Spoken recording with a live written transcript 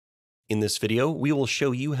In this video, we will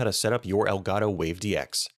show you how to set up your Elgato Wave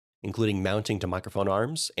DX, including mounting to microphone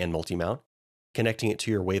arms and multi-mount, connecting it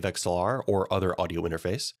to your Wave XLR or other audio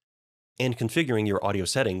interface, and configuring your audio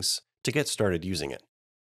settings to get started using it.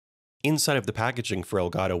 Inside of the packaging for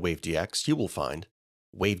Elgato Wave DX, you will find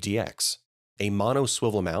Wave DX, a mono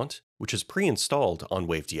swivel mount, which is pre-installed on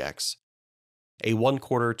Wave DX, a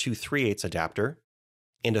 1/4 to 3/8 adapter,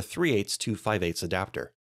 and a 3/8 to 5/8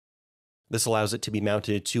 adapter. This allows it to be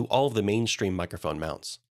mounted to all of the mainstream microphone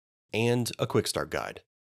mounts, and a quick start guide.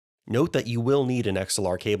 Note that you will need an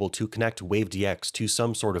XLR cable to connect Wave DX to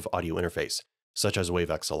some sort of audio interface, such as Wave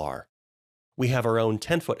XLR. We have our own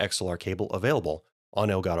 10-foot XLR cable available on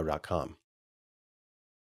Elgato.com.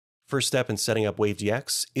 First step in setting up Wave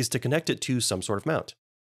DX is to connect it to some sort of mount.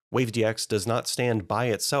 Wave DX does not stand by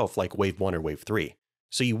itself like Wave 1 or Wave 3,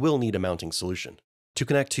 so you will need a mounting solution. To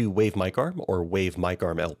connect to Wave Mic Arm or Wave Mic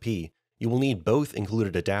Arm LP, you will need both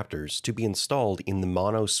included adapters to be installed in the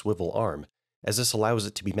mono swivel arm, as this allows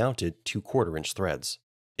it to be mounted to 1/4-inch threads.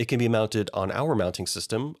 It can be mounted on our mounting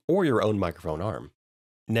system or your own microphone arm.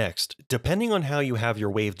 Next, depending on how you have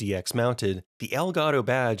your Wave DX mounted, the Elgato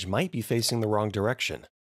badge might be facing the wrong direction.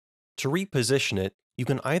 To reposition it, you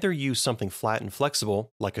can either use something flat and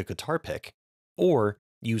flexible, like a guitar pick, or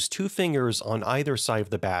use 2 fingers on either side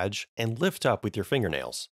of the badge and lift up with your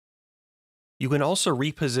fingernails. You can also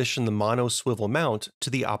reposition the mono swivel mount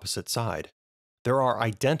to the opposite side. There are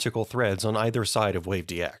identical threads on either side of Wave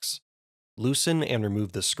DX. Loosen and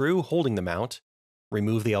remove the screw holding the mount,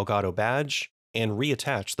 remove the Elgato badge, and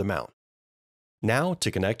reattach the mount. Now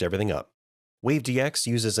to connect everything up. Wave DX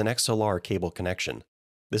uses an XLR cable connection.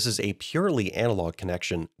 This is a purely analog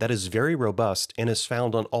connection that is very robust and is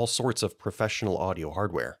found on all sorts of professional audio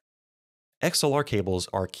hardware. XLR cables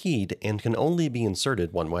are keyed and can only be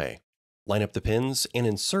inserted one way. Line up the pins and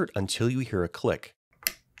insert until you hear a click.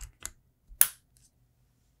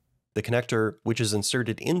 The connector, which is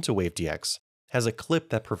inserted into Wave DX, has a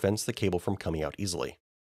clip that prevents the cable from coming out easily.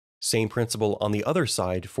 Same principle on the other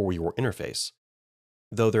side for your interface.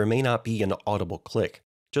 Though there may not be an audible click,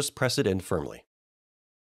 just press it in firmly.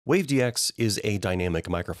 Wave DX is a dynamic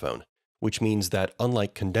microphone, which means that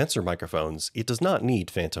unlike condenser microphones, it does not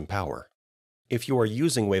need phantom power. If you are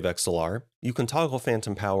using Wave XLR, you can toggle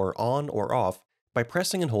phantom power on or off by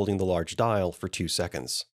pressing and holding the large dial for 2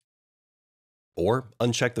 seconds. Or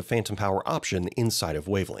uncheck the phantom power option inside of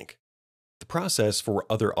Wavelink. The process for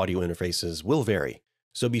other audio interfaces will vary,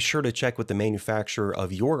 so be sure to check with the manufacturer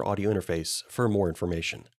of your audio interface for more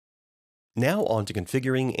information. Now on to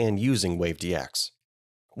configuring and using Wave DX.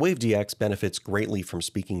 Wave DX benefits greatly from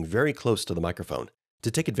speaking very close to the microphone to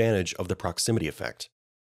take advantage of the proximity effect.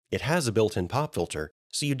 It has a built-in pop filter,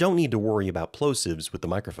 so you don't need to worry about plosives with the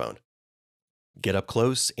microphone. Get up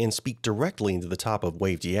close and speak directly into the top of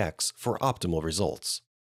Wave DX for optimal results.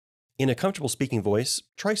 In a comfortable speaking voice,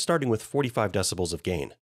 try starting with 45 decibels of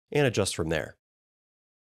gain, and adjust from there.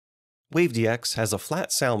 Wave DX has a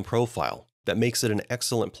flat sound profile that makes it an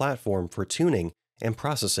excellent platform for tuning and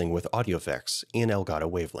processing with audio effects in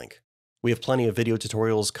Elgato Wavelink. We have plenty of video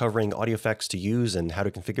tutorials covering audio effects to use and how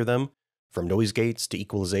to configure them, from noise gates to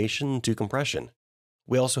equalization to compression.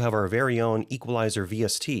 We also have our very own equalizer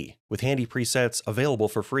VST with handy presets available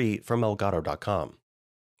for free from Elgato.com.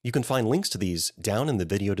 You can find links to these down in the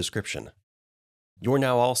video description. You're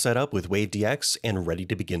now all set up with Wave DX and ready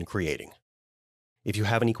to begin creating. If you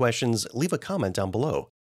have any questions, leave a comment down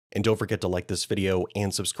below. And don't forget to like this video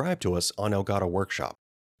and subscribe to us on Elgato Workshop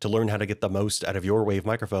to learn how to get the most out of your Wave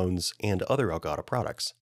microphones and other Elgato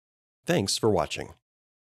products. Thanks for watching.